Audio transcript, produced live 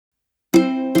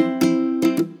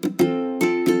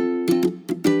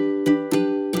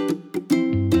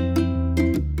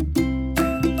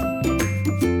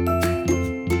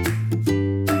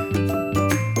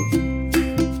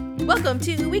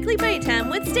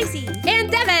Stacy.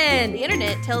 And Devin. The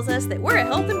internet tells us that we're a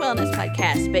health and wellness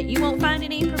podcast, but you won't find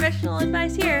any professional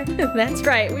advice here. That's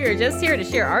right. We are just here to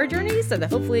share our journeys so that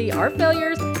hopefully our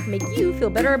failures make you feel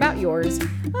better about yours.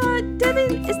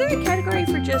 Devin, is there a category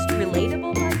for just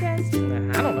relatable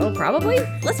podcast? I don't know, probably.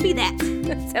 Let's be that.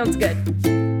 Sounds good.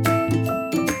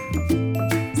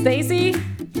 Stacy,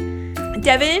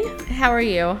 Devin, how are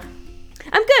you?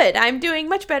 I'm good. I'm doing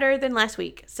much better than last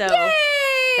week. So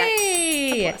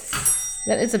Yay! that's a plus.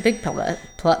 That is a big plus.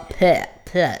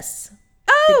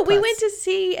 Oh, we plus. went to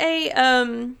see a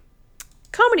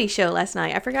comedy show last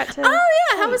night. I forgot to. Oh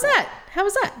yeah, how was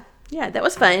that? Yeah, that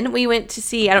was fun. We went to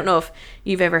see, I don't know if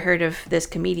you've ever heard of this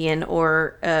comedian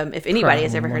or if anybody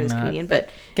has ever heard of this comedian, but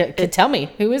Tell me,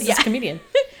 who is this comedian?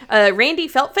 Randy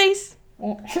Feltface.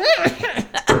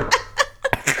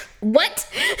 What?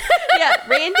 Yeah,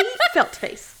 Randy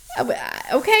Feltface.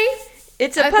 Okay.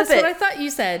 It's a puppet. That's what I thought you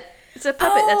said. It's a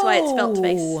puppet. That's why it's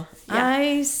Feltface. Yeah.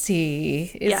 I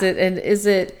see. Is Yeah.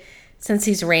 it since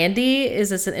he's Randy, is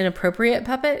this an inappropriate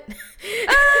puppet?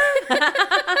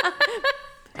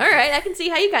 All right, I can see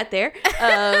how you got there.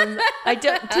 I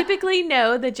don't typically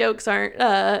know the jokes aren't,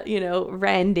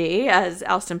 Randy, as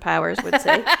Austin Powers would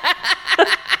say.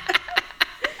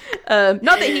 Not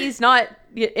that he's not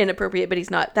inappropriate, but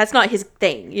he's not. That's not his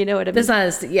thing. You know what I mean? That's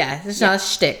not not a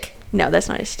shtick. No, that's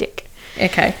not his shtick.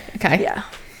 Okay. Yeah,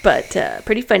 but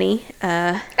pretty funny.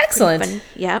 Excellent. Pretty funny.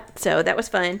 Yeah, so that was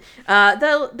fun.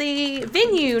 The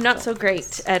venue not so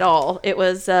great at all. It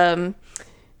was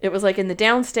like in the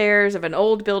downstairs of an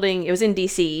old building. It was in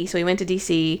DC, so we went to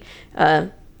DC.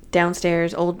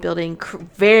 Downstairs, old building,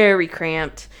 very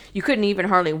cramped. You couldn't even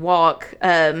hardly walk.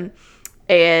 And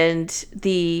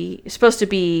the supposed to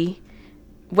be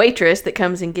waitress that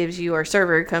comes and gives you, or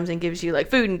server comes and gives you like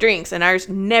food and drinks, and ours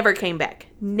never came back.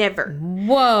 Never.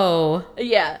 Whoa.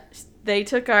 Yeah, they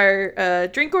took our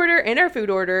drink order and our food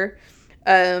order.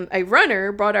 A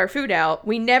runner brought our food out.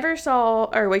 We never saw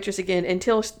our waitress again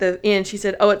until the end. She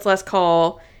said, "Oh, it's last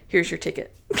call. Here's your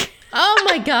ticket." Oh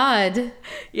my God.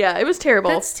 Yeah, it was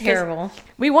terrible. That's terrible.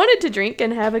 We wanted to drink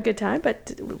and have a good time,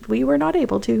 but we were not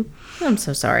able to. I'm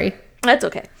so sorry. That's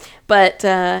okay. But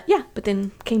but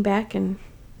then came back and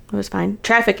it was fine.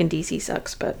 Traffic in DC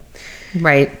sucks, but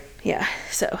Right. yeah,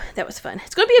 so that was fun.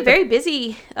 It's going to be a very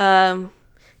busy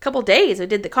couple days. I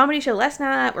did the comedy show last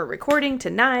night. We're recording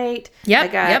tonight.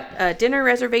 Yep, I got dinner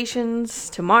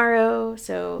reservations tomorrow.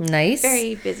 So Nice.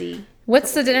 Very busy.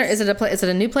 What's the dinner? Is it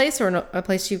a new place or a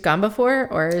place you've gone before,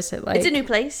 or is it like? It's a new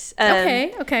place.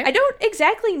 Okay. I don't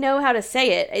exactly know how to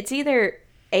say it. It's either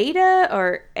Ada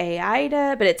or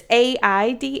Aida, but it's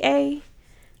AIDA.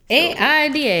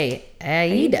 AIDA.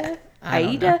 Aida. I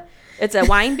don't know. Aida. It's a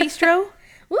wine bistro.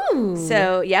 Ooh.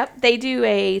 So, yep, they do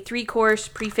a 3-course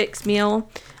prefix meal.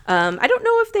 I don't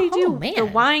know if they do the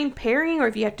wine pairing or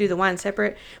if you have to do the wine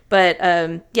separate, but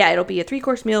it'll be a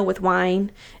 3-course meal with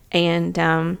wine, and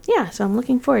so I'm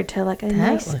looking forward to like a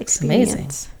nice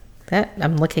experience. Amazing.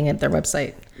 I'm looking at their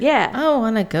website. Yeah. I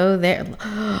want to go there.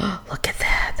 Look at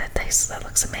that. That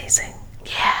looks amazing.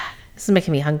 Yeah. This is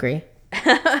making me hungry.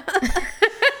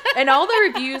 And all the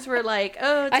reviews were like,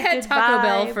 "Oh, it's I had Taco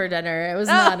Bell for dinner. It was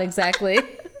not exactly.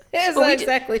 It was not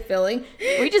exactly filling.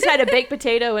 We just had a baked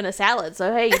potato and a salad,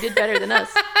 so hey, you did better than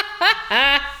us."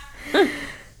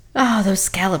 Oh, those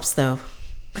scallops, though.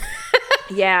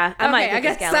 Yeah, I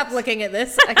gotta stop looking at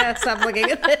this.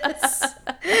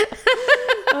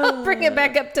 I'll bring it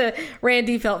back up to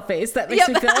Randy Feltface. That makes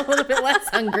me feel a little bit less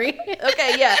hungry.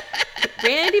 Okay, yeah.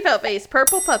 Randy Feltface,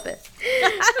 purple puppet.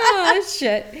 Oh,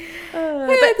 shit.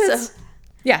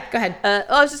 Yeah, go ahead.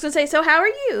 I was just gonna say, so how are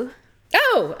you?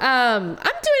 Oh, I'm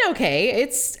doing okay.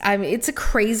 It's a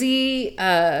crazy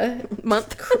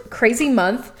Month. Crazy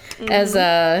month, as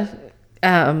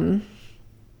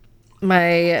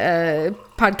my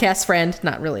podcast friend,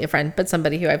 not really a friend, but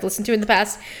somebody who I've listened to in the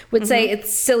past, would say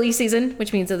it's silly season,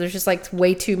 which means that there's just like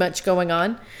way too much going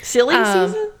on. Silly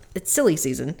season? It's silly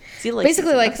season. Basically,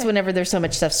 season. It's whenever there's so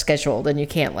much stuff scheduled and you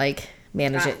can't like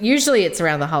manage it. Usually it's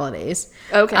around the holidays.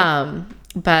 Okay.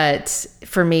 But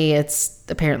for me, it's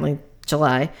apparently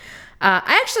July.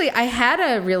 I had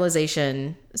a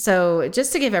realization. So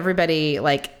just to give everybody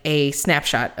like a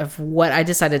snapshot of what I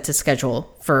decided to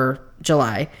schedule for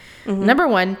July. Number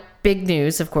one, big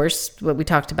news, of course, what we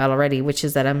talked about already, which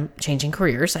is that I'm changing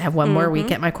careers. I have one more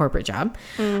week at my corporate job,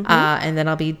 and then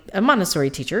I'll be a Montessori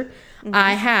teacher.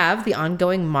 I have the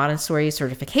ongoing Montessori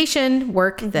certification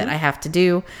work that I have to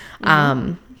do.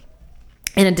 In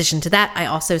addition to that, I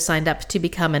also signed up to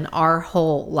become an Our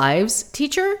Whole Lives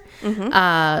teacher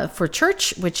for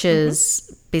church, which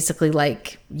is basically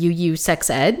like UU sex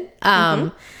ed.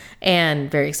 and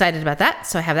very excited about that.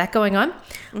 So I have that going on.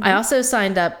 I also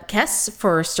signed up Kess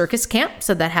for circus camp.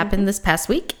 So that happened this past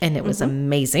week, and it was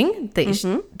amazing.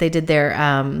 They did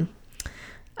their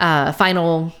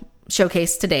final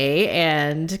showcase today,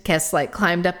 and Kess like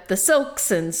climbed up the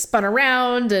silks and spun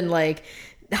around and like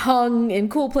hung in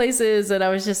cool places, and I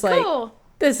was just like, Cool.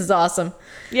 this is awesome.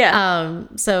 Yeah.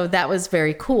 So that was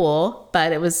very cool,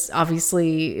 but it was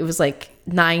like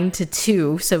 9 to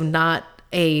 2, so not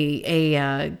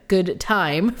a good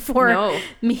time for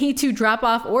me to drop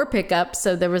off or pick up.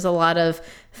 So there was a lot of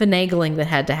finagling that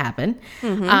had to happen.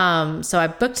 So I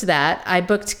booked that. I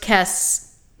booked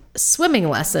Kess swimming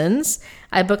lessons.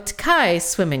 I booked Kai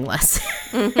swimming lessons.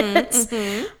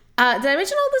 Did I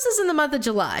mention all this is in the month of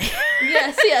July?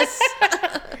 Yes.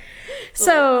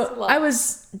 So I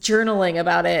was journaling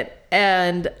about it,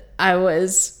 and I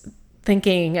was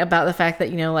thinking about the fact that,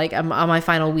 you know, like I'm on my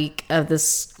final week of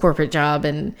this corporate job,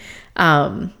 and,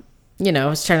 you know, I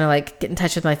was trying to like get in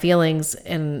touch with my feelings,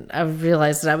 and I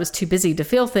realized that I was too busy to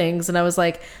feel things. And I was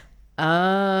like,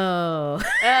 oh,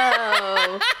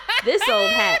 This old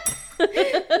hat. now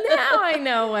I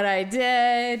know what I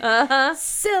did.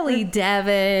 Silly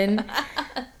Devin.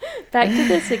 Back to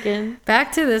this again.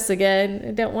 Back to this again.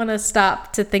 I don't want to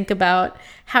stop to think about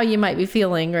how you might be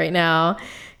feeling right now,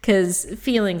 because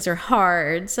feelings are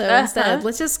hard. So instead,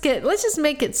 let's just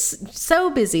make it so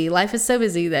busy. Life is so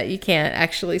busy that you can't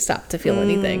actually stop to feel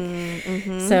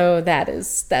anything. So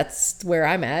that's where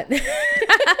I'm at.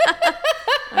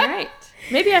 All right.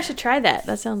 Maybe I should try that.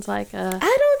 That sounds like I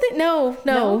don't think no.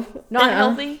 Not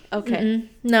healthy. Okay.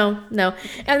 No.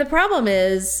 And the problem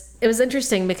is, it was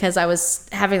interesting because I was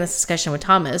having this discussion with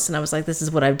Thomas, and I was like, this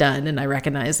is what I've done, and I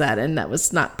recognize that, and that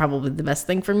was not probably the best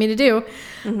thing for me to do.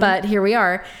 But here we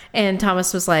are. And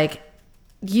Thomas was like,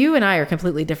 you and I are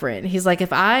completely different. He's like,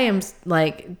 if I am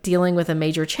like dealing with a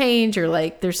major change, or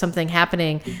like there's something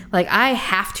happening, like I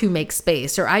have to make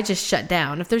space, or I just shut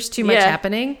down. If there's too much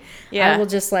happening, I will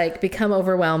just like become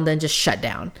overwhelmed and just shut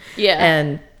down. Yeah.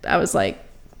 And I was like,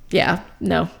 yeah,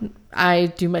 no, I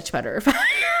do much better if I'm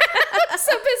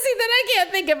so busy that I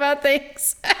can't think about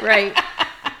things. Right.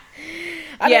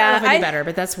 I don't know if I do better,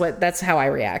 but that's how I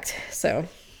react. So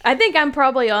I think I'm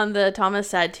probably on the Thomas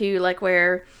side too, like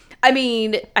where, I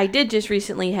mean, I did just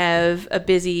recently have a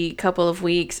busy couple of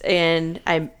weeks, and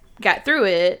I got through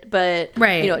it, but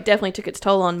you know, it definitely took its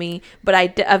toll on me. But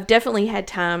I've definitely had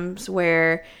times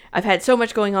where I've had so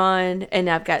much going on, and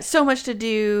I've got so much to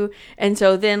do, and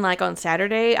so then like on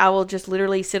Saturday, I will just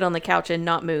literally sit on the couch and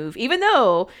not move, even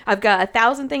though I've got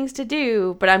 1,000 things to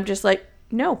do. But I'm just like,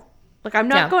 no, like I'm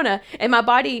not gonna, and my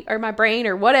body or my brain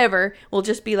or whatever will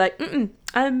just be like,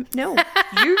 no,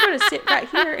 you're going to sit right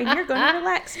here and you're going to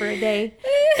relax for a day.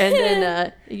 And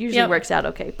then it usually works out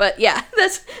okay. But yeah,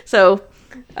 so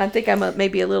I think I'm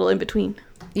maybe a little in between.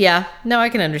 Yeah, no, I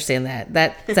can understand that.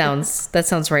 That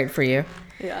sounds right for you.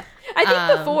 Yeah. I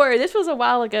think before, this was a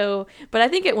while ago, but I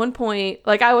think at one point,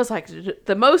 like I was like,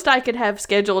 the most I could have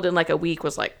scheduled in like a week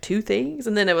was like 2 things.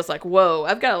 And then it was like, whoa,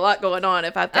 I've got a lot going on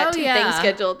if I've got 2 things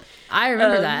scheduled. I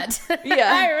remember that.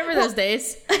 Yeah. I remember those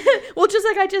days. Well, just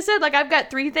like I just said, like I've got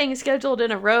 3 things scheduled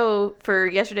in a row for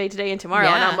yesterday, today, and tomorrow.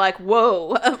 Yeah. And I'm like,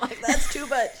 whoa, I'm like, that's too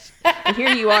much. And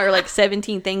here you are, like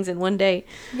 17 things in one day.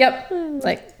 Yep. It's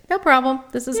like, no problem.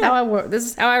 This is how I work. This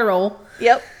is how I roll.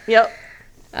 Yep.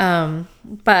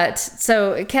 But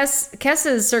so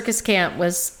Kess's circus camp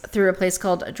was through a place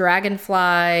called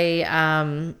Dragonfly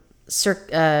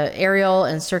Aerial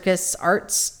and Circus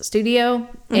Arts Studio.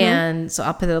 And so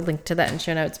I'll put a link to that in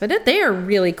show notes, but they are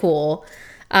really cool.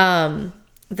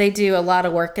 They do a lot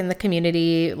of work in the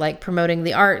community, like promoting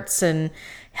the arts and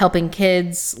helping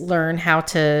kids learn how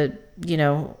to, you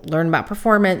know, learn about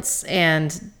performance,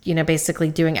 and, you know, basically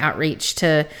doing outreach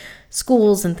to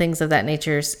schools and things of that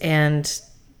nature. And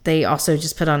they also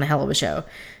just put on a hell of a show.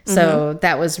 So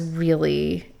that was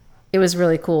really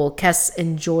cool. Kess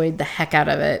enjoyed the heck out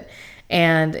of it.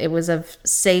 And it was a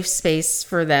safe space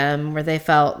for them where they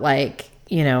felt like,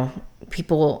 you know,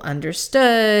 people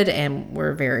understood and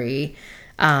were very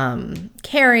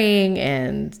caring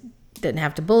and didn't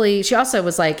have to bully. She also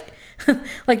was like,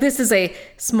 like, this is a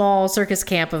small circus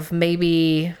camp of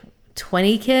maybe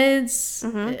 20 kids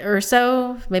or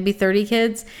so, maybe 30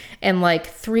 kids, and like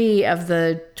 3 of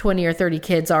the 20 or 30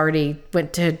 kids already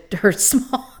went to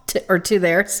her to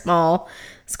their small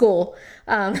school.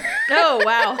 Oh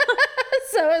wow.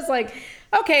 So it was like,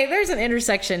 okay, there's an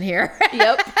intersection here.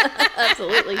 Yep.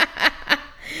 Absolutely.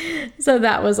 So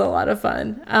that was a lot of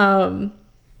fun.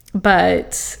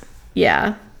 But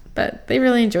they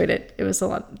really enjoyed it. It was a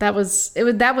lot. That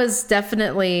was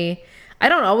definitely, I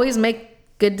don't always make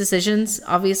good decisions,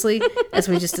 obviously, as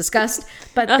we just discussed.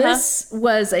 But this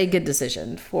was a good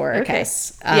decision for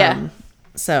Kes. Yeah.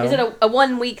 So is it a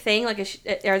 1 week thing? Like,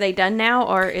 are they done now,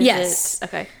 or is Yes. it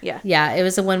okay? Yeah. Yeah, it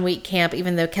was a 1 week camp,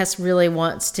 even though Kes really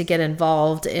wants to get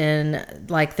involved in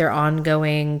like their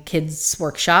ongoing kids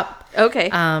workshop. Okay.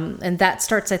 And that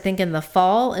starts, I think, in the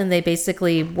fall, and they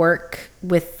basically work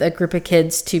with a group of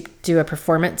kids to do a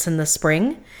performance in the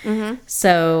spring. Mm-hmm.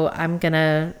 So I'm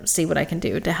gonna see what I can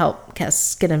do to help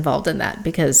Kes get involved in that,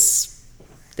 because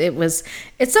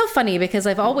it's so funny, because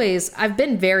I've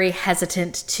been very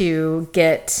hesitant to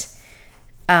get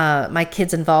my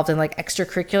kids involved in like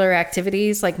extracurricular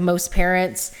activities. Like most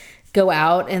parents go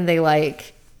out and they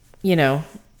like,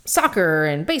 soccer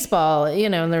and baseball,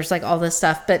 and there's like all this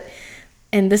stuff,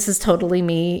 and this is totally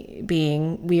me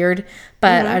being weird,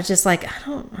 but I was just like, I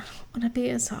don't want to be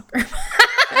a soccer.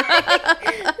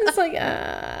 It's like,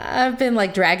 I've been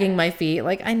like dragging my feet.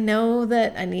 Like, I know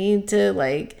that I need to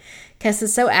like, Kes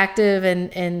is so active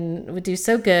and would do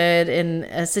so good in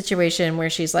a situation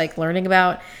where she's like learning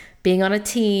about being on a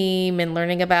team and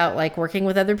learning about like working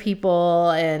with other people,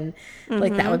 and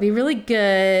like that would be really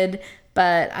good.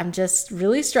 But I'm just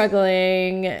really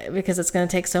struggling because it's going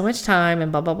to take so much time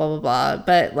and blah, blah, blah, blah, blah.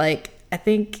 But like, I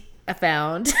think I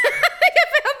found, the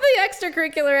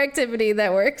extracurricular activity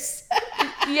that works.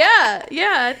 Yeah,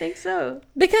 I think so.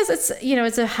 Because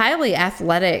it's a highly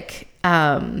athletic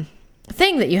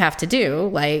thing that you have to do,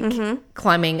 like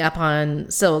climbing up on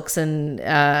silks and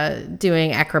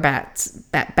doing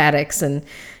acrobatics, and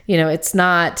it's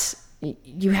not,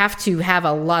 you have to have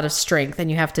a lot of strength,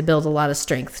 and you have to build a lot of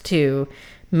strength to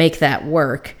make that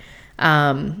work.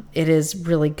 It is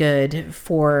really good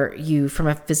for you from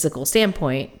a physical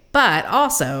standpoint, but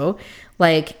also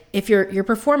like if you're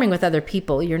performing with other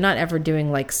people, you're not ever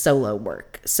doing like solo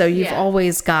work, so you've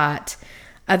always got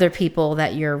other people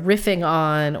that you're riffing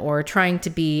on or trying to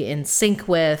be in sync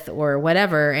with or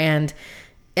whatever. And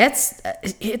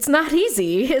it's not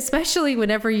easy, especially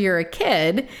whenever you're a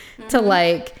kid, to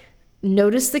like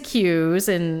notice the cues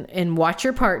and watch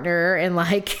your partner and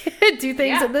like do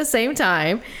things at the same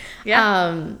time.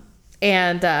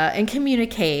 And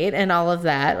communicate and all of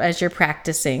that as you're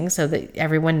practicing, so that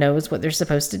everyone knows what they're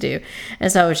supposed to do.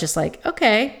 And so I was just like,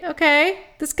 okay,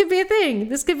 this could be a thing.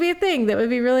 This could be a thing that would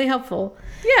be really helpful.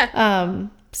 Yeah.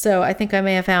 So I think I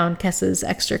may have found Kes's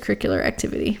extracurricular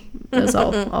activity. That's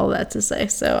all that to say.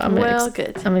 So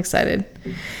good. I'm excited.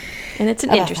 And it's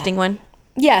an interesting one.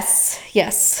 Yes.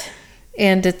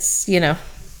 And it's,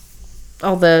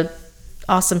 all the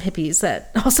awesome hippies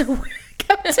that also come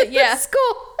to the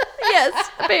school. Yes,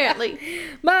 apparently.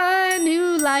 My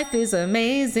new life is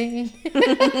amazing.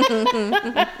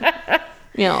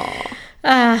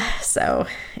 Yeah. So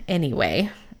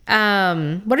anyway,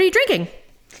 what are you drinking?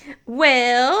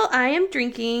 Well, I am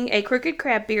drinking a Crooked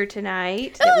Crab beer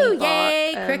tonight. Oh,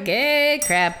 yay, Crooked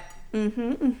Crab.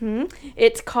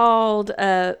 It's called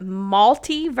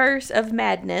Multiverse of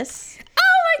Madness.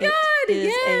 Oh my God,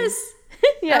 yes.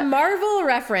 A Marvel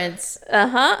reference.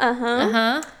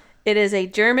 It is a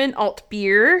German alt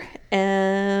beer.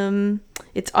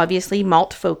 It's obviously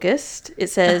malt focused. It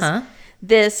says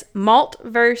this malt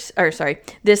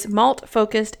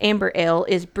focused amber ale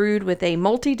is brewed with a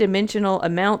multi-dimensional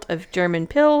amount of German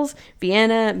Pils,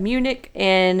 Vienna, Munich,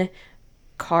 and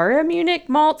Cara Munich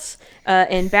malts,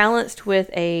 and balanced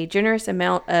with a generous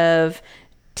amount of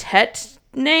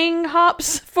Tettnang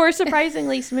hops for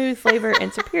surprisingly smooth flavor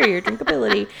and superior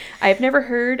drinkability. I have never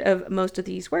heard of most of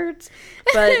these words,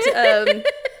 but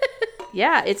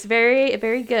yeah, it's very,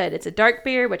 very good. It's a dark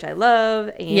beer, which I love,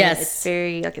 and it's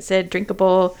very, like I said,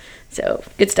 drinkable. So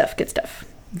good stuff.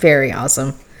 Very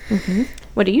awesome.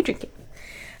 What are you drinking?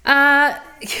 I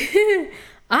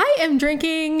am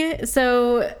drinking.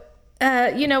 So,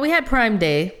 we had Prime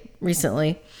Day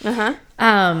recently.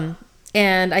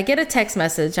 And I get a text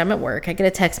message. I'm at work. I get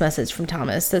a text message from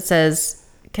Thomas that says,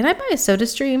 "Can I buy a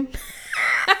SodaStream?"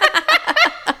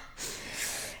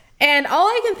 And all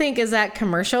I can think is that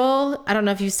commercial. I don't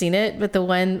know if you've seen it, but the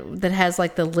one that has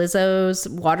like the Lizzo's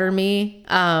 "Water Me."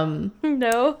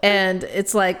 No. And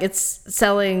it's like it's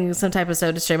selling some type of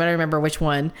SodaStream. I don't remember which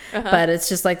one, but it's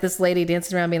just like this lady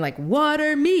dancing around being like,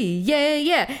 "Water me,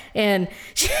 yeah," and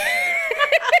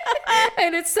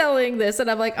and it's selling this, and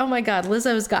I'm like, oh my God,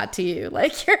 Lizzo's got to you.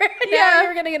 Like you're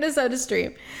gonna get a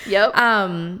SodaStream. Yep.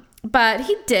 But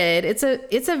he did. It's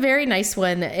a very nice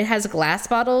one. It has glass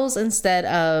bottles instead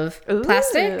of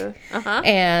plastic,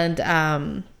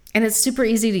 and it's super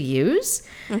easy to use.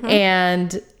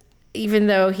 And even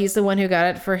though he's the one who got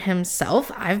it for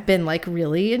himself, I've been like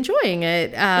really enjoying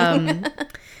it.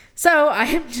 So I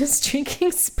am just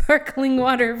drinking sparkling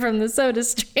water from the soda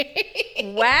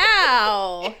stream.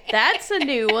 Wow. That's a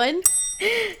new one.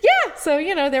 Yeah. So,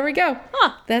 there we go.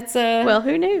 Huh. That's Well,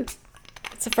 who knew?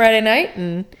 it's a Friday night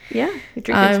and Yeah. You're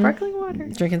drinking sparkling water.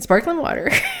 drinking sparkling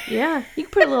water. Yeah. You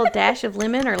can put a little dash of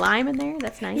lemon or lime in there.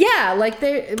 That's nice. Yeah, like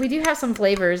we do have some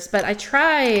flavors, but I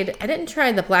didn't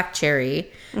try the black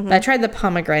cherry, but I tried the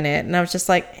pomegranate, and I was just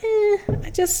like, I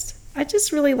just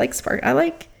really like I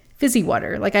like fizzy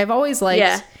water. Like I've always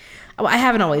liked, well, I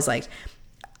haven't always liked.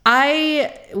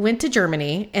 I went to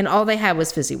Germany and all they had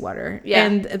was fizzy water. Yeah.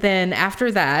 And then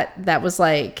after that was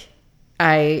like,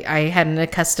 I had an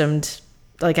accustomed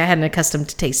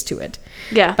taste to it.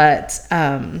 Yeah.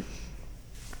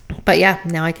 But yeah,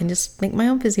 now I can just make my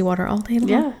own fizzy water all day long.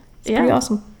 Yeah. It's pretty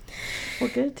awesome.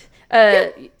 Well, good.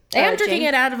 And I'm drinking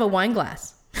it out of a wine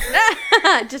glass.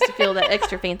 Just to feel that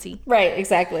extra fancy. Right,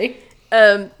 exactly.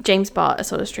 James bought a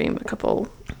soda stream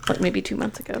maybe 2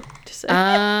 months ago. Just so.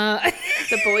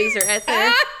 The boys are at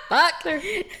their Fuck.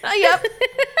 yep.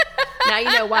 Now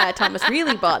you know why Thomas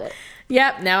really bought it.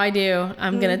 Yep, now I do.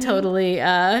 I'm gonna totally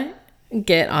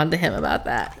get onto him about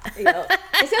that. Yep.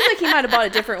 It sounds like he might have bought a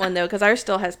different one though, because ours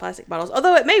still has plastic bottles.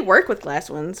 Although it may work with glass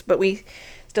ones, but we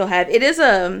still have. It is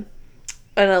an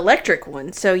electric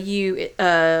one, so you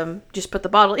just put the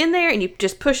bottle in there and you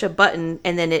just push a button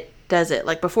and then it does it.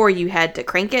 Like before, you had to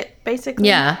crank it basically.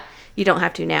 Yeah. You don't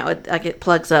have to now. It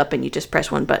plugs up and you just press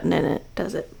one button and it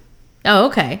does it. Oh,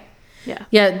 okay. Yeah.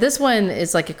 Yeah, this one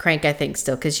is like a crank, I think,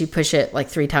 still, because you push it like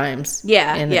 3 times.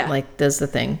 Yeah, and yeah. it like does the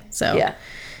thing. So Yeah.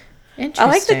 interesting. I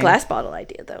like the glass bottle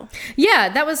idea though. Yeah,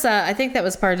 that was. I think that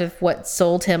was part of what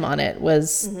sold him on it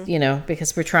was,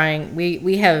 because we're trying.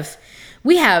 We have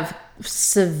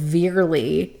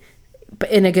severely, but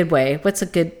in a good way. What's a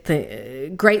good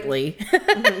thing? Greatly.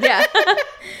 Yeah.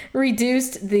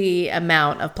 Reduced the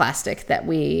amount of plastic that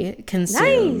we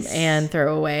consume Nice. and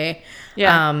throw away.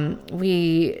 Yeah.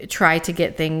 We try to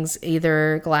get things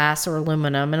either glass or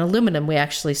aluminum, and aluminum we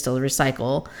actually still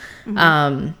recycle.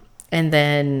 And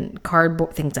then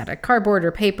cardboard, things out of cardboard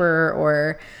or paper,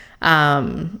 or I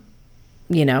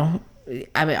mean,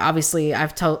 obviously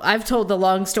I've told the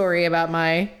long story about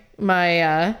my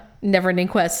never-ending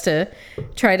quest to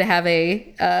try to have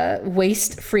a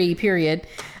waste-free period.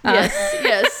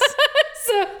 Yes.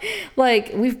 So,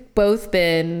 like, we've both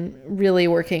been really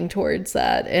working towards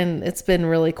that, and it's been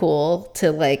really cool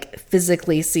to, like,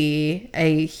 physically see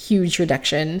a huge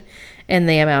reduction in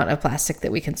the amount of plastic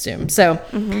that we consume. So,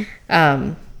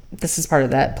 this is part of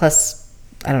that. Plus,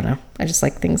 I don't know. I just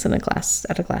like things out of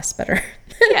glass better.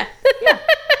 Yeah.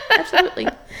 Absolutely.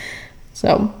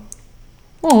 So,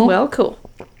 Well, cool.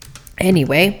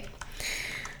 anyway,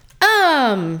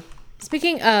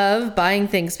 speaking of buying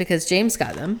things because James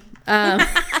got them,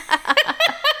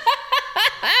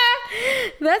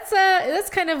 that's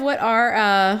kind of what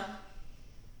our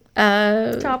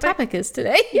topic is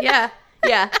today. Yeah.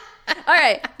 All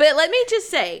right, but let me just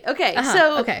say, okay,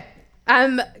 Okay.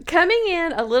 I'm coming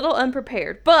in a little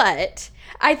unprepared, but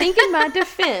I think in my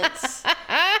defense,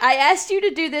 I asked you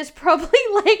to do this probably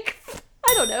like,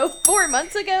 I don't know, 4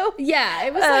 months ago. Yeah,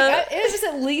 it was it was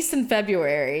at least in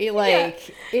February.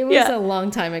 Like it was a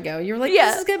long time ago. You were like,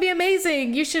 "This is gonna be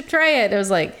amazing. You should try it." I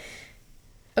was like,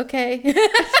 "Okay."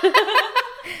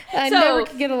 I never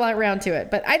could get around to it,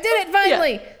 but I did it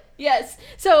finally. Yeah. Yes.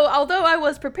 So although I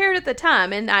was prepared at the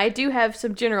time, and I do have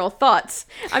some general thoughts,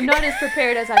 I'm not as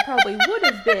prepared as I probably would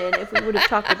have been if we would have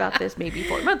talked about this maybe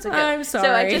 4 months ago. I'm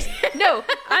sorry. So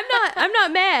I'm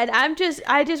not mad.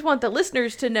 I just want the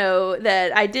listeners to know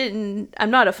that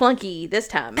I'm not a flunky this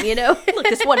time, Look,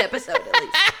 this one episode at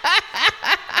least.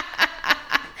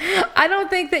 I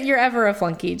don't think that you're ever a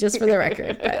flunky, just for the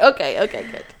record. But, Okay,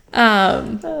 good.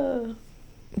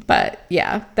 but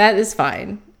yeah, that is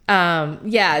fine.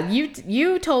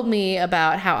 You told me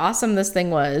about how awesome this thing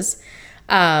was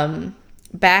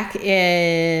back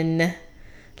in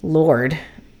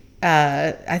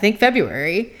I think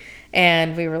February,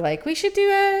 and we were like, we should do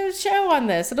a show on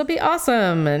this. It'll be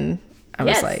awesome. And I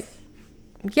was like,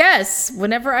 yes,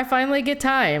 whenever I finally get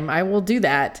time, I will do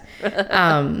that.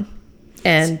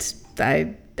 And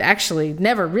I actually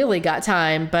never really got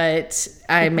time, but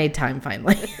I made time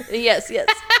finally. Yes.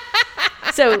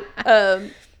 So,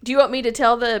 do you want me to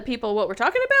tell the people what we're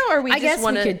talking about, or I guess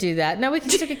we could do that. No, we can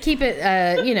just keep it,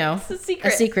 a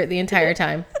secret the entire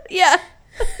time. Yeah.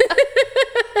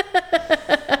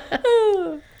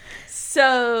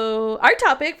 So, our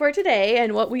topic for today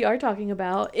and what we are talking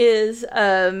about is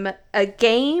a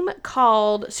game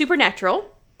called Supernatural.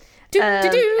 And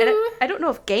I don't know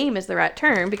if game is the right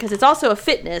term because it's also a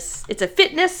fitness. It's a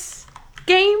fitness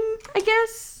game, I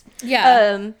guess.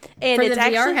 Yeah. And For it's the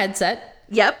actually VR headset.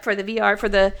 Yep, for the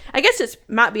VR, I guess it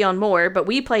might be on more, but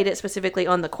we played it specifically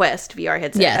on the Quest VR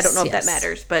headset. Yes, I don't know if that yes.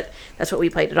 matters, but that's what we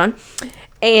played it on.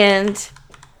 And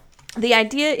the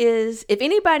idea is, if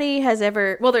anybody has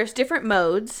ever, well, there's different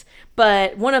modes,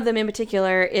 but one of them in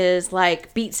particular is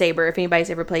like Beat Saber. If anybody's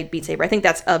ever played Beat Saber, I think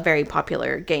that's a very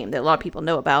popular game that a lot of people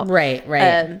know about. Right.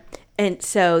 And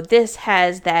so this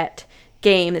has that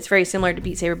game that's very similar to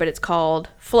Beat Saber, but it's called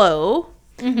Flow.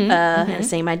 And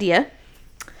same idea.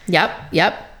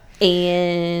 Yep.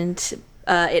 And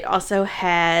it also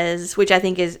has, which I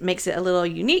think makes it a little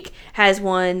unique, has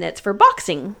one that's for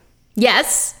boxing.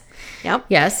 Yes. Yep.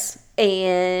 Yes.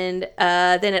 And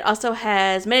then it also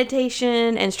has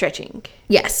meditation and stretching.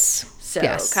 Yes. So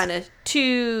yes. kind of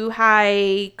 2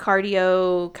 high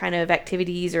cardio kind of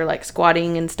activities, or like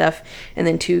squatting and stuff, and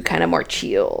then 2 kind of more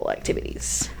chill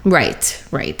activities. Right.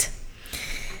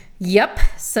 Yep.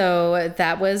 So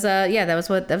that was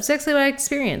actually what I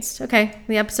experienced. Okay,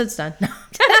 the episode's done.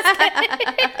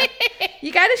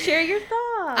 You got to share your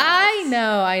thoughts. I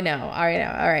know.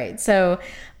 All right. So,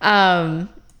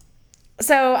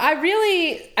 so I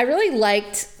really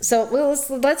liked. So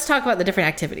let's talk about the different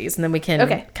activities, and then we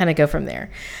can kind of go from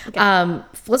there. Okay.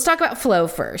 Let's talk about Flow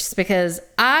first, because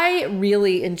I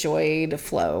really enjoyed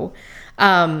Flow.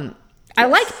 I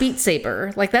like Beat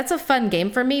Saber. Like, that's a fun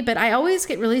game for me, but I always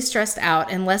get really stressed out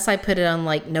unless I put it on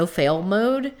like no fail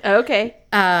mode. Okay.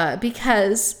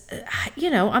 Because,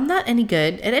 I'm not any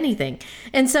good at anything.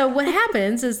 And so what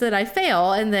happens is that I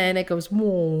fail, and then it goes,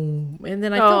 whoa, and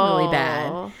then I feel really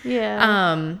bad.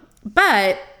 Yeah.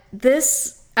 But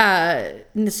this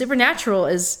Supernatural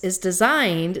is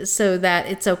designed so that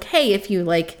it's okay if you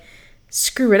like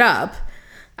screw it up.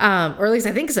 Or at least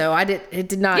I think so. It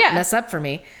did not mess up for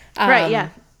me. Right, yeah.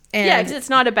 Because it's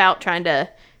not about trying to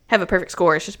have a perfect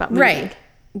score. It's just about moving.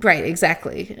 Right,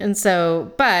 exactly. And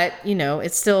so, but,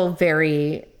 it's still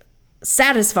very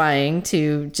satisfying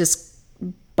to just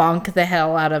bonk the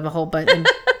hell out of a whole bunch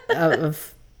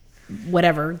of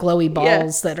whatever glowy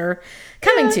balls that are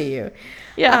coming to you.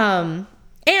 Yeah.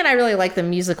 And I really like the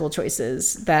musical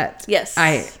choices that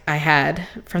I had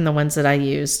from the ones that I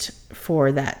used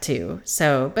for that too.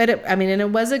 So, but it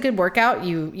was a good workout.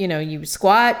 You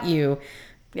squat, you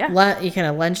kind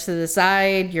of lunge to the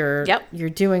side. You're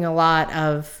doing a lot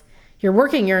of, you're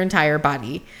working your entire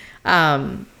body.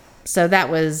 So that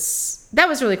was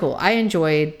really cool. I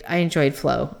enjoyed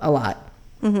Flow a lot.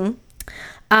 Mm-hmm.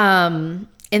 And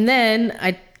then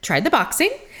I tried the boxing.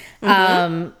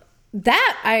 Mm-hmm.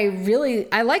 That I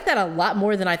like that a lot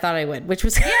more than I thought I would, which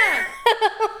was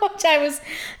which I was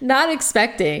not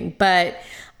expecting, but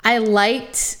I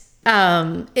liked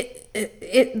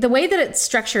it. The way that it's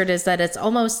structured is that it's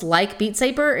almost like Beat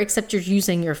Saber, except you're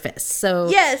using your fists. So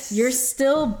you're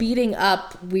still beating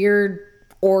up weird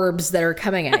orbs that are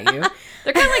coming at you.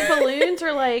 They're kind of like balloons,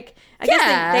 or like, I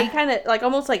guess they kind of like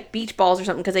almost like beach balls or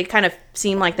something, because they kind of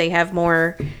seem like they have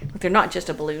more, they're not just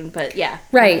a balloon, but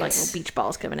right, like little beach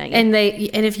balls coming at you. And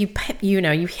if you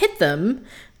hit them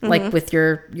like with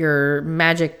your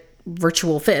magic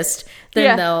virtual fist,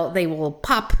 then they will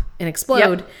pop and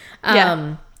explode.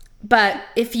 Yep. But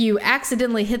if you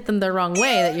accidentally hit them the wrong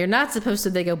way that you're not supposed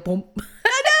to, they go boom. I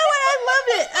know,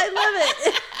 and I love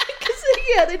it.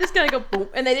 They just kind of go boom,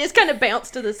 and they just kind of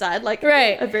bounce to the side, like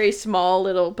a very small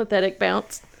little pathetic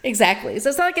bounce. Exactly. So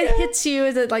it's not like it hits you,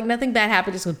 is it like nothing bad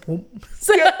happened, just goes boom.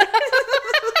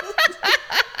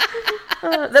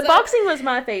 The boxing was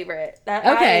my favorite.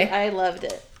 I loved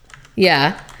it.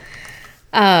 Yeah.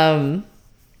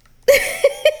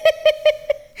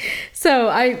 So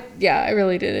I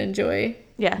really did enjoy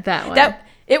that one.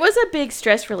 It was a big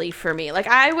stress relief for me. Like,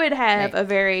 I would have a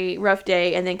very rough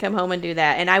day and then come home and do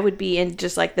that, and I would be in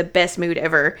just like the best mood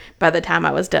ever by the time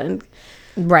I was done.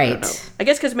 Right. I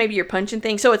guess because maybe you're punching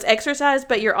things. So it's exercise,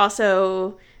 but you're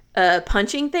also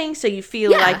punching things. So you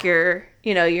feel like you're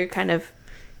kind of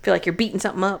feel like you're beating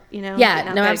something up,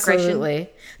 Yeah, no, absolutely.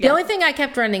 The only thing I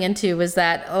kept running into was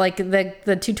that, like,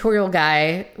 the tutorial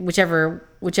guy, whichever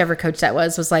coach that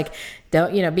was like,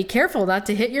 don't, be careful not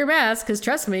to hit your mask, because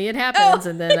trust me, it happens.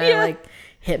 And then I like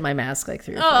hit my mask like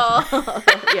 3 or 4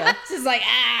 times. Yeah. It's just like,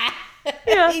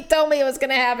 he told me it was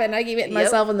gonna happen. I keep hitting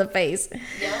myself in the face.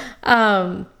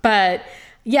 But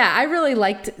yeah, I really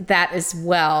liked that as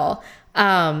well.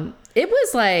 It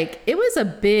was a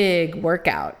big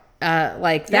workout.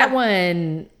 That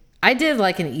one, I did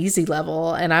like an easy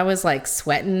level, and I was like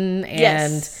sweating,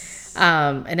 and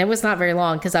it was not very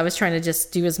long, because I was trying to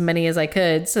just do as many as I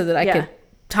could so that I could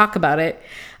talk about it.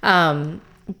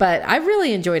 But I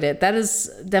really enjoyed it. That is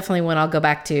definitely one I'll go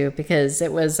back to, because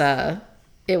it was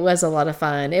it was a lot of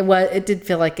fun. It did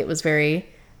feel like it was very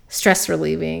stress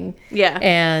relieving. Yeah.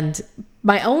 And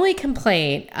my only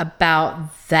complaint about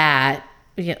that,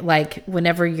 like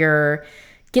whenever you're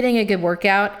getting a good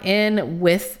workout in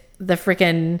with the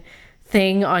freaking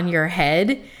thing on your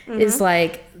head, is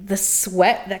like the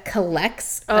sweat that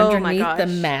collects underneath the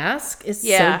mask is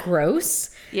so gross.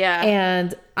 Yeah.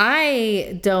 And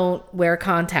I don't wear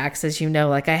contacts, as you know,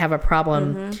 like I have a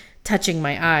problem touching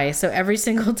my eye. So every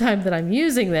single time that I'm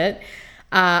using it,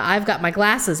 I've got my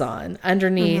glasses on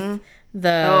underneath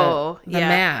the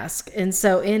mask. And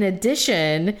so in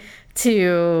addition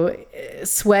to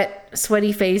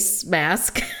sweaty face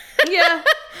mask, yeah,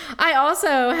 I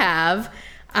also have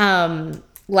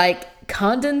like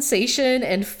condensation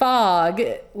and fog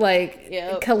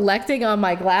collecting on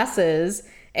my glasses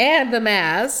and the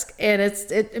mask, and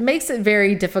it makes it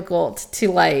very difficult to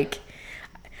like.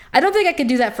 I don't think I could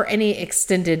do that for any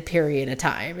extended period of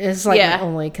time. It's like my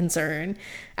only concern.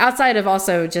 Outside of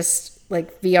also just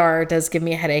like VR does give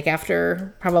me a headache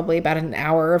after probably about an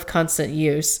hour of constant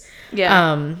use.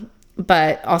 Yeah.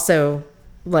 But also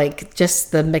like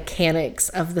just the mechanics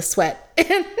of the sweat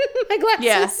in my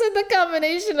glasses and the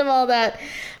combination of all that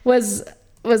was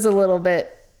a little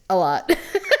bit a lot.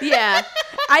 Yeah.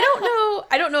 I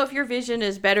don't know if your vision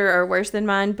is better or worse than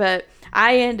mine, but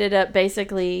I ended up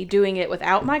basically doing it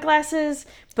without my glasses,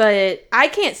 but I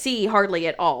can't see hardly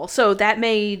at all. So that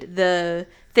made the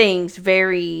things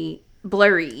very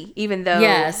blurry, even though,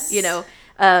 you know,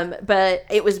 but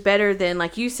it was better than,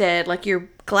 like you said, like your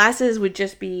glasses would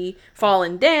just be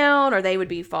falling down or they would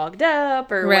be fogged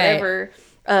up or whatever.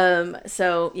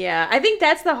 So yeah, I think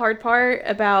that's the hard part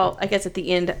about, I guess at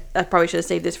the end, I probably should have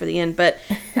saved this for the end, but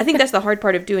I think that's the hard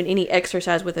part of doing any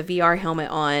exercise with a VR helmet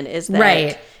on is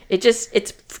that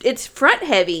it's front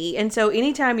heavy. And so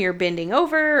anytime you're bending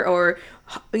over or,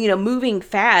 you know, moving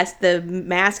fast, the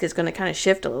mask is going to kind of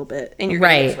shift a little bit and you're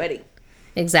going to get sweaty.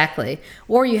 Exactly.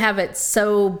 Or you have it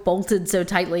so bolted so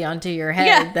tightly onto your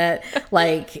head that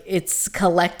like it's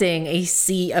collecting a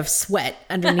sea of sweat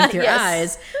underneath your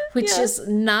eyes, which is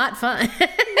not fun.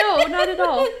 No, not at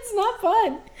all. It's not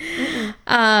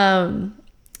fun.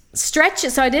 Stretch.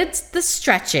 So I did the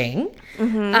stretching.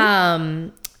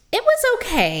 It was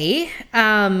okay.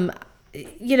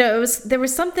 You know, there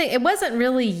was something, it wasn't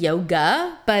really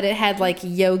yoga, but it had like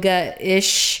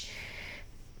yoga-ish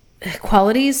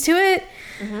qualities to it.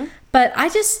 But I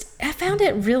found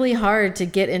it really hard to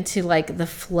get into like the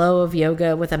flow of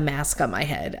yoga with a mask on my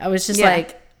head. I was just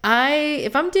like,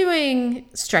 if I'm doing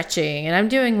stretching and I'm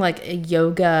doing like a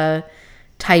yoga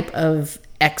type of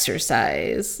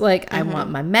exercise, like I want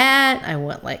my mat, I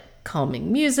want like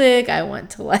calming music, I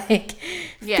want to like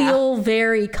feel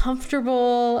very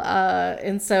comfortable.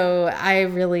 And so I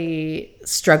really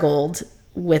struggled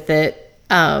with it.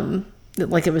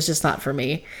 Like it was just not for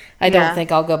me. I don't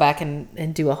think I'll go back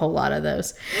and do a whole lot of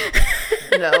those.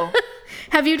 No.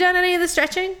 Have you done any of the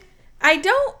stretching? I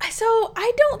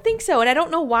don't think so. And I don't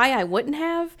know why I wouldn't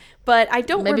have, but I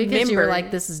don't remember. Maybe because you were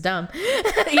like, this is dumb.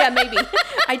 Yeah, maybe.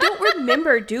 I don't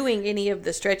remember doing any of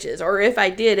the stretches, or if I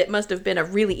did, it must have been a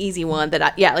really easy one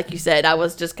that like you said, I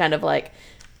was just kind of like,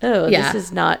 oh, this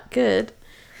is not good.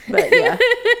 But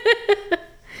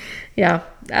yeah.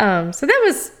 So that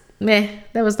was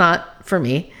that was not for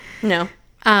me. No.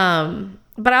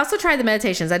 But I also tried the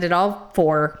meditations. I did all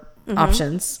 4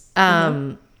 options.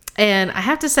 And I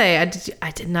have to say,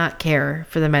 I did not care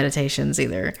for the meditations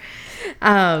either.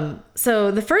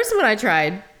 So the first one I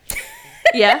tried,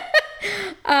 it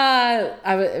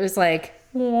was like,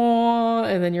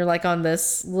 and then you're like on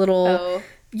this little,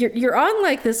 you're on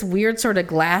like this weird sort of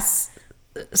glass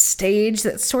stage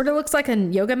that sort of looks like a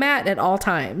yoga mat at all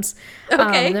times. No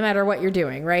matter what you're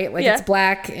doing, right? Like it's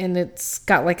black and it's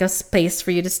got like a space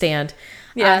for you to stand.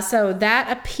 So that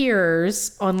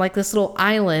appears on like this little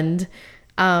island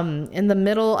in the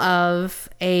middle of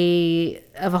a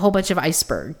whole bunch of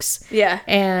icebergs.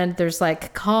 And there's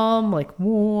like calm, like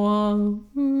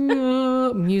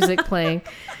music playing.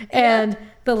 And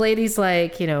the lady's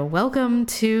like, you know, welcome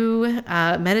to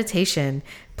meditation.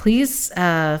 Please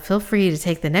feel free to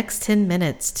take the next 10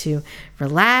 minutes to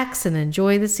relax and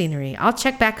enjoy the scenery. I'll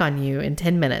check back on you in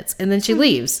 10 minutes. And then she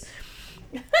leaves.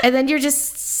 And then you're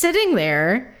just sitting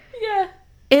there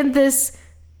in this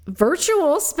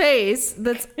virtual space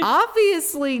that's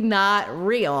obviously not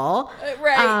real.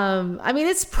 Right. I mean,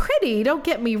 it's pretty, don't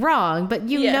get me wrong, but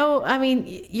you know, I mean,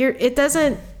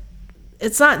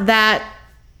 it's not that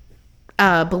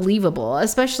believable,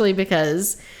 especially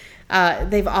because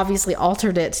they've obviously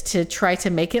altered it to try to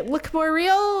make it look more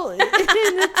real.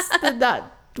 It did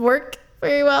not work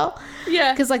very well.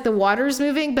 Yeah. Because like the water's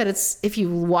moving, but it's, if you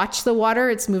watch the water,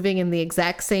 it's moving in the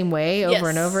exact same way over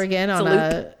and over again It's on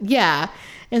a yeah.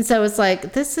 And so it's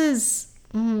like, this is,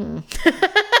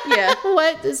 Yeah.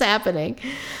 what is happening?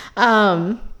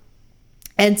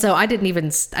 And so I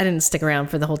didn't stick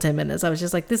around for the whole 10 minutes. I was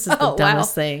just like, this is the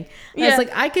dumbest thing. I was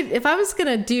like, if I was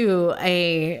going to do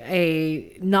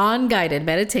a non-guided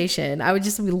meditation, I would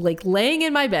just be like laying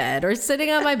in my bed or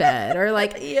sitting on my bed or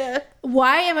like,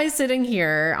 why am I sitting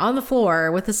here on the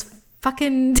floor with this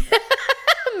fucking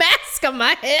mask on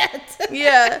my head?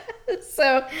 Yeah.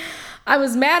 So I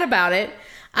was mad about it.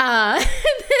 And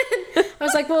then I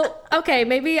was like, well, okay,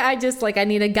 maybe I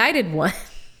need a guided one.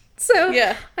 So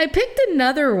I picked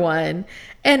another one,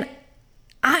 and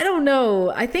I don't know.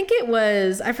 I think it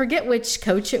was, I forget which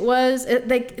coach it was.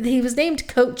 He was named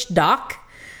Coach Doc.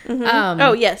 Mm-hmm.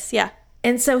 Oh, yes. Yeah.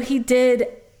 And so he did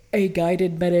a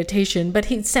guided meditation, but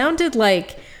he sounded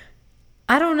like,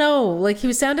 I don't know, like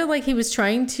sounded like he was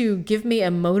trying to give me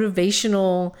a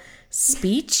motivational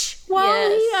speech while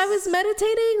I was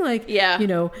meditating. Like, you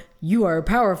know, you are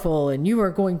powerful and you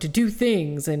are going to do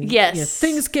things, and you know,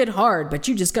 things get hard, but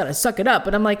you just got to suck it up.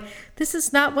 And I'm like, this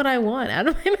is not what I want out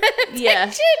of my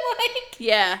meditation. Like,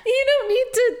 you don't need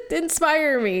to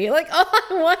inspire me. Like, all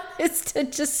I want is to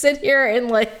just sit here and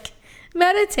like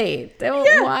meditate.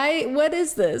 Why? What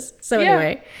is this? So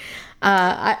anyway,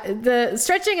 the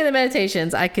stretching and the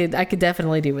meditations, I could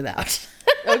definitely do without.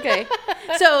 Okay.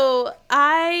 So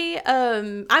I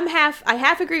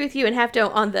half agree with you and half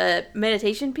don't on the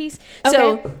meditation piece. Okay.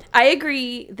 So I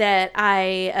agree that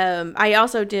I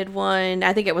also did one,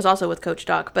 I think it was also with Coach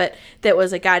Doc, but that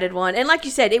was a guided one. And like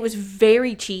you said, it was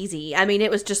very cheesy. I mean,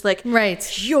 it was just like,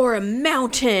 you're a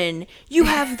mountain. You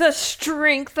have the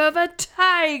strength of a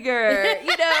tiger.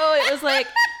 You know, it was like,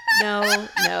 no.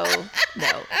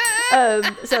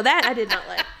 So that I did not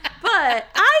like. But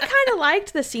I kind of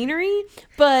liked the scenery,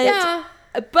 but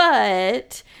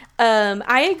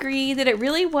I agree that it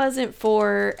really wasn't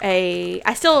for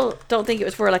I still don't think it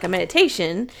was for like a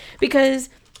meditation, because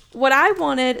what I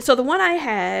wanted, so the one I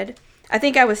had, I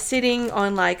think I was sitting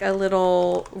on like a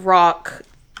little rock,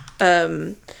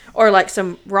 or like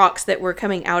some rocks that were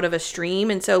coming out of a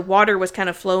stream, and so water was kind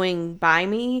of flowing by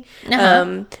me,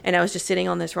 and I was just sitting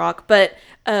on this rock. But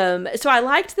so I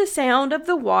liked the sound of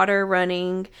the water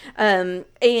running, and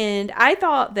I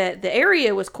thought that the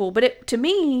area was cool, but to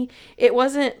me it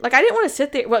wasn't like, I didn't want to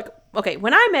sit there. Okay,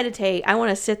 when I meditate, I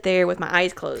want to sit there with my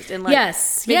eyes closed and like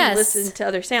maybe listen to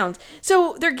other sounds.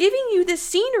 So they're giving you this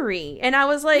scenery, and I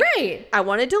was like, I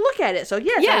wanted to look at it. So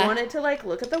I wanted to like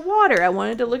look at the water. I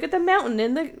wanted to look at the mountain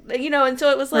and and so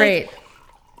it was like,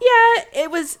 it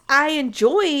was, I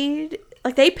enjoyed,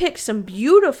 like, they picked some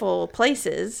beautiful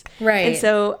places. Right. And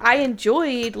so I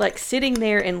enjoyed like sitting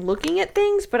there and looking at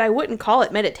things, but I wouldn't call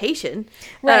it meditation.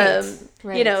 Right.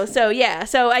 You know, so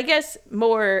so I guess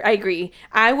I agree.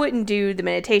 I wouldn't do the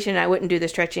meditation. I wouldn't do the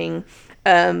stretching.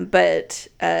 But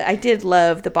I did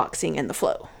love the boxing and the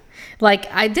flow.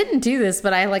 Like, I didn't do this,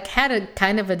 but I like had a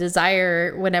kind of a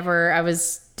desire whenever I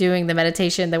was doing the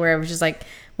meditation, that where I was just like,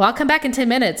 well, I'll come back in 10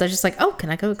 minutes. I was just like, oh, can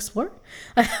I go explore?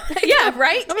 Right.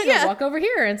 I'm going to walk over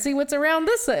here and see what's around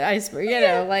this iceberg. You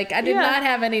know, like, I did not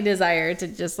have any desire to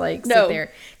just like sit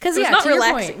there. Because it's not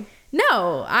relaxing.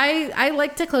 No, I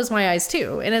like to close my eyes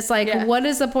too. And it's like, what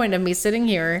is the point of me sitting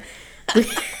here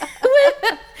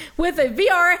with a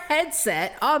VR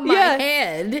headset on my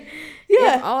head?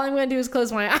 If all I'm going to do is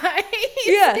close my eyes.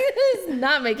 It does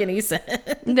not make any sense.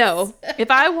 No.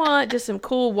 If I want just some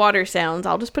cool water sounds,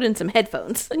 I'll just put in some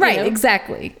headphones. Right. You know?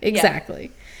 Exactly. Yeah.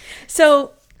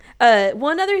 So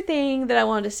one other thing that I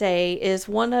wanted to say is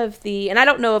one of the, and I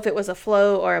don't know if it was a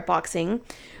flow or a boxing,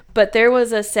 but there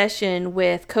was a session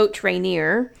with Coach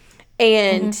Rainier,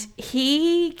 and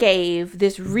he gave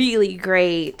this really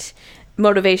great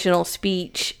motivational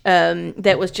speech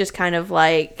that was just kind of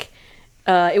like,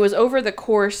 it was over the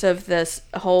course of this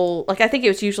whole, like, I think it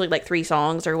was usually like 3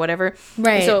 songs or whatever.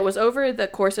 Right. So it was over the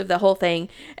course of the whole thing.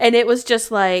 And it was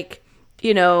just like,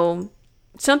 you know,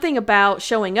 something about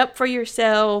showing up for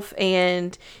yourself.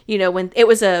 And, you know, when it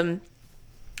was that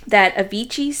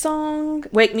Avicii song,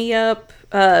 Wake Me Up,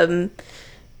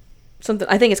 something,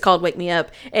 I think it's called Wake Me Up.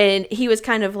 And he was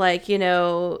kind of like, you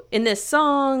know, in this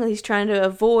song, he's trying to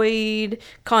avoid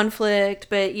conflict,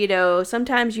 but, you know,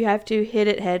 sometimes you have to hit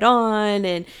it head on,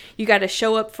 and you got to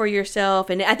show up for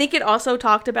yourself. And I think it also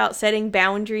talked about setting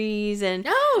boundaries and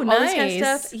all this kind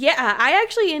of stuff. Yeah, I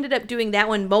actually ended up doing that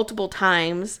one multiple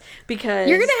times, because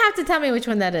you're going to have to tell me which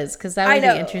one that is, because I would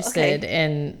be interested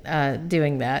in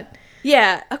doing that.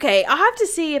 Yeah. Okay. I'll have to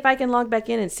see if I can log back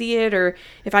in and see it, or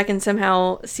if I can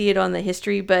somehow see it on the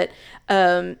history. But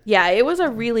yeah, it was a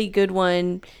really good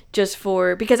one just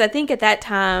because I think at that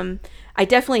time I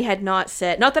definitely had not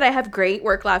set, not that I have great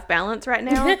work-life balance right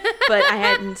now, but I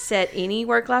hadn't set any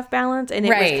work-life balance. And it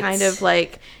was kind of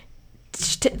like,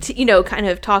 kind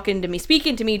of talking to me,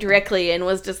 speaking to me directly, and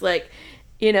was just like,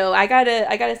 I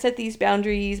gotta set these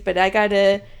boundaries, but I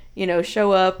gotta,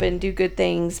 show up and do good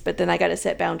things, but then I got to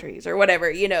set boundaries or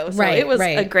whatever, So it was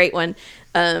a great one.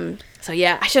 So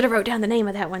yeah, I should have wrote down the name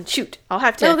of that one. Shoot. I'll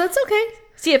have to. Oh, that's okay.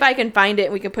 See if I can find it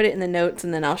and we can put it in the notes,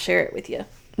 and then I'll share it with you.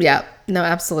 Yeah, no,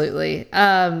 absolutely.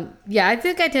 Yeah, I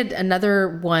think I did another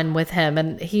one with him,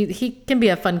 and he can be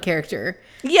a fun character.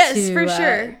 Yes, for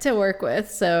sure. To work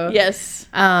with. So yes.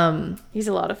 He's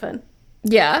a lot of fun.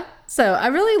 Yeah. So I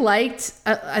really liked,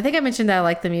 I think I mentioned that I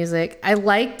liked the music. I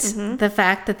liked the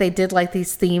fact that they did like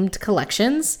these themed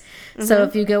collections. So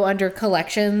if you go under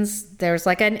collections, there's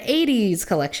like an 80s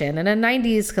collection and a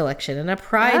 90s collection and a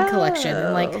Pride collection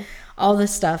and like all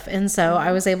this stuff. And so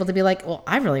I was able to be like, well,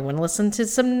 I really want to listen to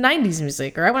some 90s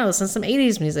music, or I want to listen to some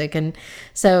 80s music. And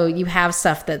so you have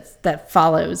stuff that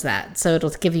follows that. So it'll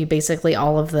give you basically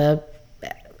all of the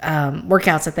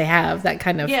workouts that they have that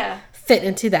kind of fit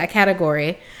into that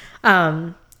category. So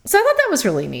I thought that was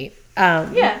really neat.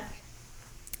 Yeah.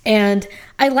 And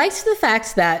I liked the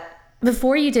fact that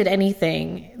before you did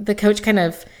anything, the coach kind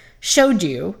of showed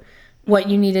you what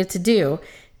you needed to do.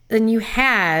 Then you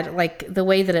had, like, the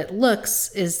way that it looks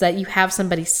is that you have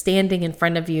somebody standing in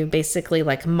front of you, basically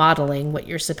like modeling what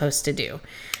you're supposed to do.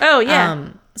 Oh, yeah.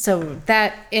 So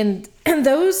that, and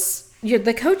those,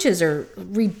 the coaches are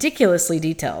ridiculously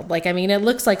detailed. Like, I mean, it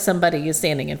looks like somebody is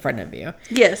standing in front of you.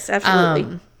 Yes,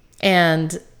 absolutely.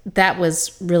 And that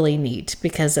was really neat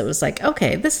because it was like,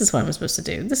 okay, this is what I'm supposed to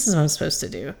do. This is what I'm supposed to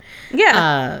do.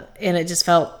 Yeah. And it just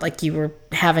felt like you were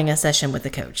having a session with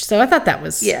the coach. So I thought that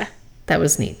was that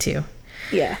was neat too.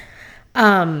 Yeah.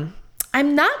 I'm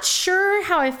not sure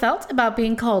how I felt about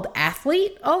being called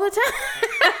athlete all the time.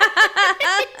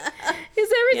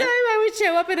 Because every time I would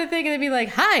show up in a thing and they'd be like,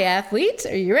 hi, athlete.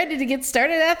 Are you ready to get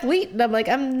started, athlete? And I'm like,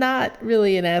 I'm not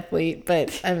really an athlete,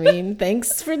 but I mean,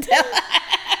 thanks for telling.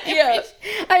 Yeah.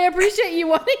 I appreciate you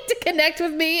wanting to connect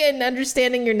with me and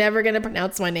understanding you're never going to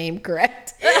pronounce my name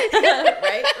correct.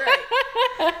 Right.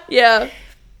 Yeah.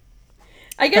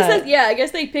 I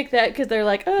guess they picked that because they're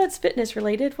like, oh, it's fitness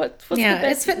related. What's the best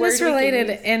it's fitness related,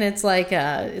 and it's like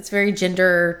it's very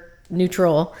gender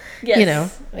neutral.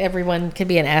 Yes. Everyone can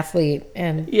be an athlete,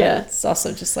 and but it's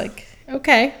also just like,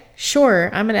 okay,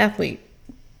 sure, I'm an athlete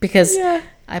because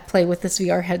I play with this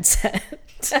VR headset.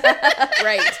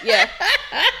 Right. Yeah.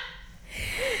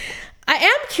 I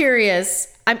am curious.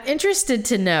 I'm interested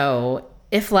to know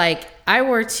if, like, I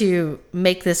were to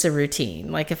make this a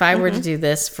routine, like if I were to do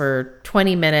this for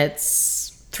 20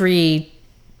 minutes, 3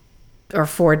 or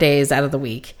 4 days out of the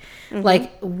week,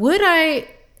 like, would I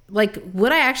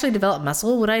actually develop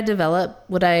muscle? Would I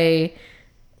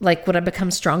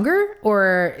become stronger?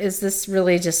 Or is this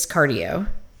really just cardio?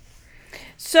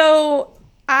 So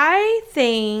I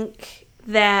think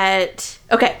that,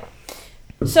 okay,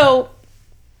 so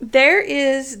there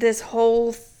is this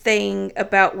whole thing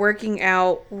about working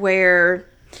out where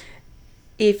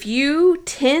if you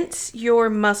tense your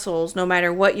muscles, no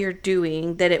matter what you're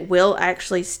doing, that it will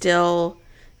actually still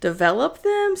develop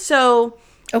them. So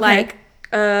like,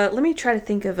 let me try to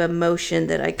think of a motion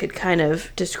that I could kind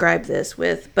of describe this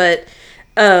with, but,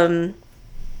 well,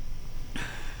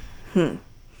 I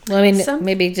mean,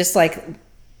 maybe just like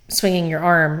swinging your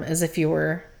arm as if you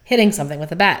were hitting something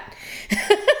with a bat.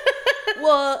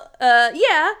 Well,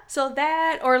 yeah. So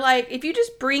that, or like if you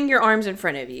just bring your arms in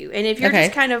front of you, and if you're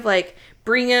just kind of like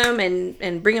bring them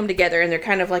and bring them together, and they're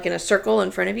kind of like in a circle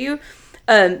in front of you.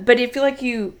 But if you like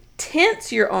you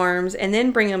tense your arms and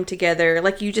then bring them together,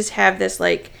 like you just have this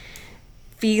like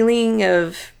feeling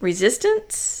of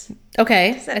resistance.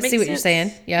 Okay, I see what you're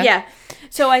saying. Yeah. Yeah.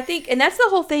 So I think, and that's the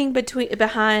whole thing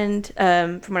behind,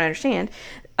 from what I understand.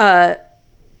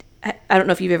 I don't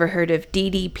know if you've ever heard of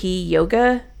DDP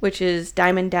yoga, which is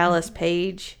Diamond Dallas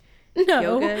Page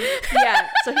yoga. Yeah,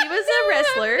 so he was a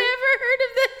wrestler. I've never heard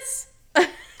of this.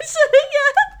 So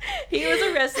yeah, he was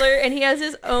a wrestler, and he has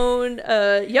his own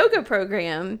yoga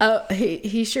program. Oh,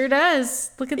 he sure does.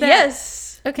 Look at that.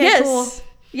 Yes. Okay. Yes. Cool.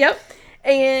 Yep.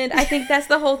 And I think that's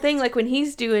the whole thing. Like when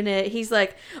he's doing it, he's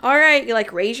like, all right, you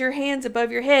like raise your hands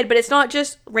above your head, but it's not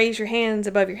just raise your hands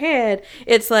above your head.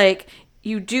 It's like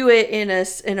you do it in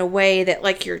a way that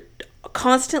like your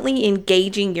constantly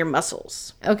engaging your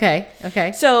muscles. Okay.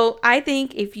 Okay. So I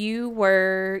think if you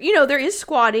were, there is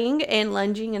squatting and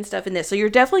lunging and stuff in this. So you're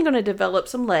definitely going to develop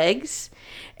some legs.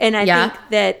 And I think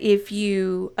that if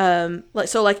you,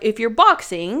 if you're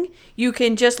boxing, you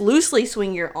can just loosely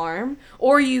swing your arm,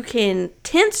 or you can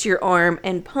tense your arm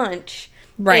and punch.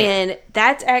 Right. And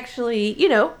that's actually,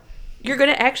 you're going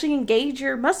to actually engage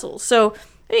your muscles. So,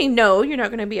 I mean, no, you're not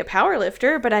going to be a power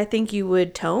lifter, but I think you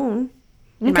would tone.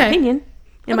 In my opinion.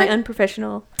 In my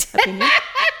unprofessional opinion.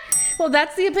 Well,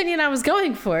 that's the opinion I was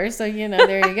going for. So,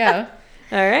 there you go.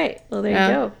 All right. Well, there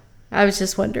you go. I was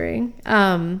just wondering.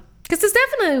 Because this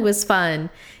definitely was fun.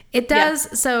 It does.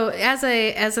 Yeah. So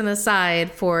as an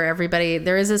aside for everybody,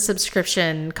 there is a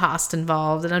subscription cost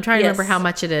involved. And I'm trying to remember how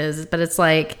much it is. But it's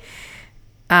like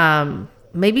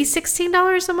maybe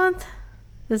 $16 a month.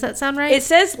 Does that sound right? It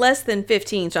says less than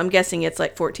 15, so I'm guessing it's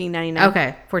like $14.99.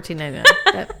 Okay,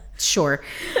 $14.99. Sure.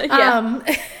 Yeah.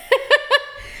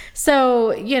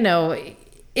 So,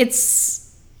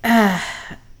 it's, I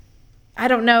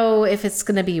don't know if it's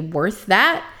going to be worth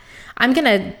that. I'm going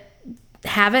to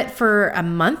have it for a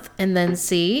month and then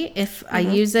see if I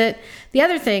use it. The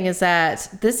other thing is that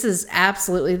this is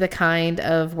absolutely the kind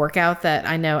of workout that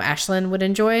I know Ashlyn would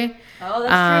enjoy. Oh,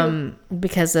 that's true.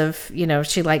 Because of,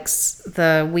 she likes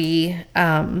the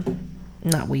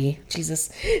not Wii,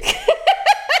 Jesus.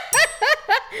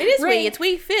 It is Wii. It's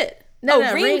Wii Fit. No,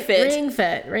 Ring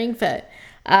Fit. Ring Fit.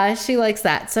 She likes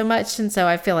that so much, and so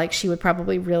I feel like she would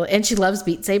probably really, and she loves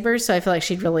Beat Saber, so I feel like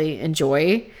she'd really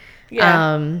enjoy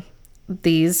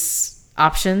these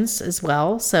options as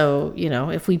well. So,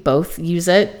 if we both use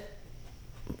it,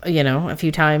 a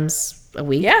few times a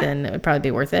week, then it would probably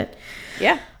be worth it.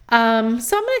 Yeah. So I'm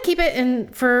gonna keep it in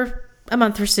for a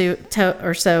month or two,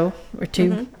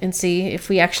 and see if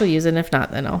we actually use it. And if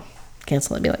not, then I'll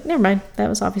cancel it and be like, never mind. That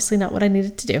was obviously not what I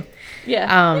needed to do.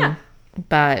 Yeah.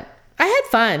 But I had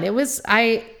fun. It was,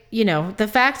 the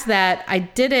fact that I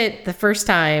did it the first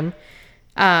time,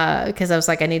 because I was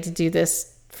like, I need to do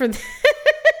this for so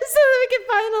that we can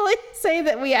finally say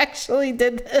that we actually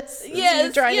did this. Yes.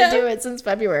 We've been trying to do it since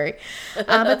February.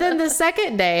 But then the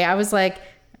second day I was like,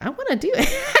 I want to do it.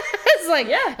 It's like,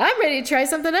 I'm ready to try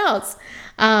something else.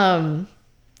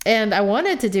 And I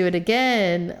wanted to do it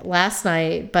again last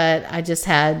night, but I just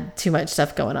had too much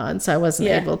stuff going on, so I wasn't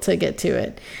able to get to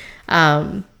it.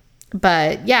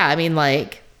 But yeah, I mean,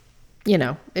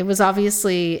 it was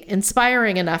obviously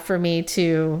inspiring enough for me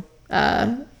to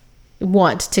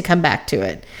want to come back to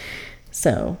it.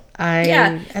 So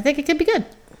I think it could be good.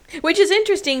 Which is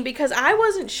interesting because I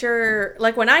wasn't sure,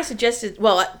 when I suggested,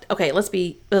 okay, let's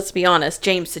be honest,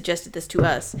 James suggested this to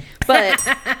us, but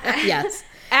yes.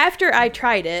 After I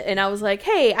tried it and I was like,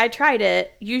 hey, I tried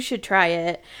it, you should try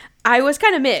it, I was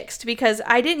kind of mixed because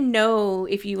I didn't know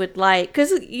if you would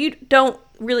because you don't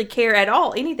really care at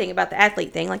all anything about the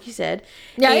athlete thing, like you said.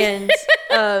 Yeah.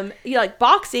 And, like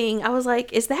boxing, I was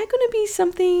like, is that going to be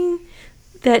something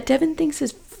that Devin thinks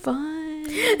is fun?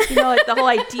 The whole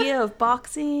idea of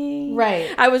boxing.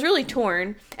 Right. I was really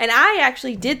torn. And I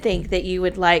actually did think that you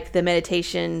would like the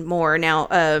meditation more. Now,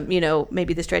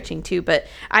 maybe the stretching too, but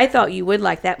I thought you would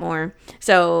like that more.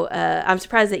 So I'm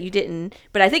surprised that you didn't.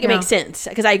 But I think it makes sense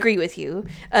because I agree with you.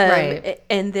 Right.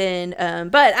 And then,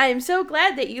 but I'm so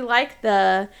glad that you like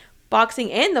the boxing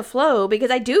and the flow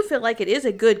because I do feel like it is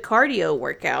a good cardio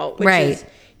workout. Which is,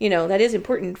 that is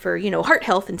important for, heart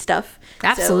health and stuff.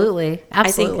 Absolutely. So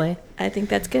Absolutely. I think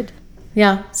that's good.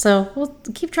 Yeah. So we'll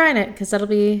keep trying it because there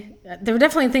were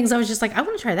definitely things I was just like, I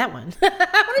want to try that one. I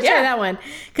want to try that one.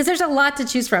 Because there's a lot to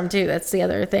choose from too. That's the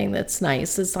other thing that's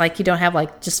nice. It's like you don't have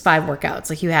just 5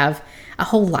 workouts. Like you have a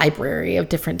whole library of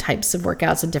different types of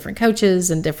workouts and different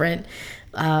coaches and different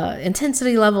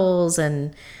intensity levels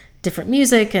and different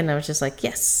music, and I was just like,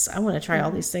 yes, I want to try all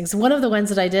these things. One of the ones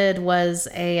that I did was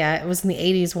it was in the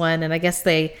 80s one, and I guess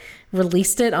they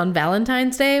released it on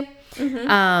Valentine's Day.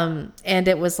 And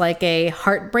it was like a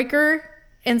heartbreaker,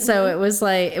 and so it was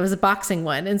a boxing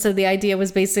one, and so the idea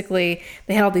was basically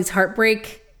they had all these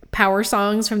heartbreak power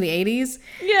songs from the 80s,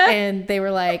 and they were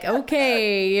like,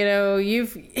 okay,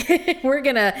 we're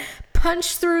gonna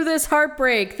punch through this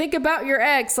heartbreak, think about your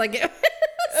ex,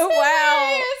 oh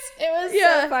wow, it was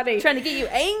so funny, trying to get you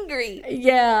angry.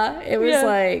 It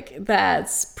was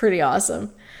that's pretty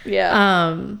awesome.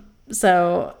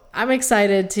 So I'm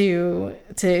excited to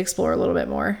explore a little bit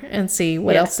more and see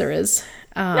what else there is.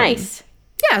 Nice.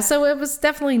 So it was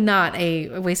definitely not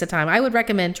a waste of time. I would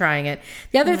recommend trying it.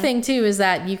 The other thing too is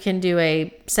that you can do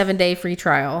a 7-day free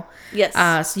trial.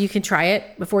 Yes. So you can try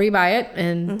it before you buy it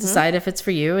and decide if it's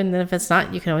for you. And then if it's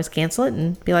not, you can always cancel it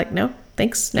and be like, no,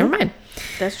 thanks, never mind.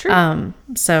 That's true.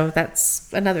 So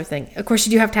that's another thing. Of course,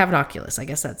 you do have to have an Oculus. I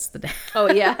guess that's the.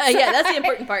 Oh yeah, yeah. That's the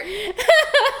important part.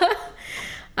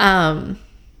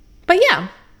 But yeah.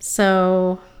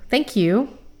 So thank you,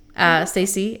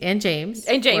 Stacy and James.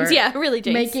 And James, for yeah, really,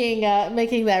 James. making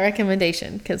that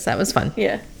recommendation because that was fun.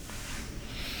 Yeah.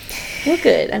 Well,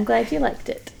 good. I'm glad you liked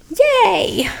it.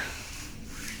 Yay!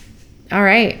 All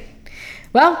right.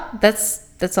 Well,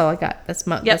 that's all I got. That's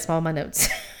all my notes.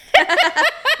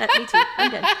 Me too.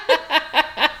 I'm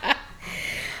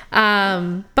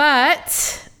done.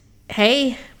 But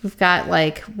hey, we've got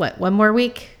like one more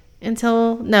week I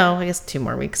guess 2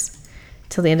 more weeks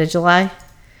till the end of July.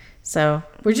 So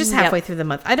we're just halfway through the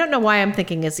month. I don't know why I'm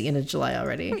thinking it's the end of July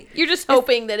already. You're just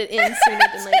hoping that it ends sooner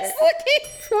than later. Just looking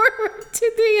forward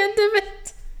to the end of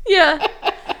it. Yeah.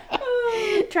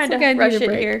 Trying to rush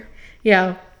it here.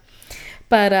 Yeah.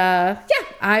 But yeah,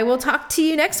 I will talk to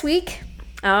you next week.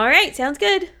 All right. Sounds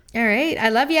good. All right. I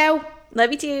love you.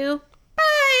 Love you too.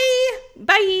 Bye.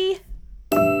 Bye.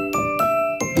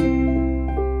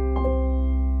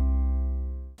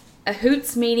 A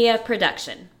Hoots Media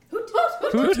production. Hoot,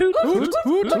 hoot, hoot, hoot,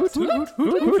 hoot, hoot, hoot,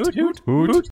 hoot, hoot, hoot, hoot.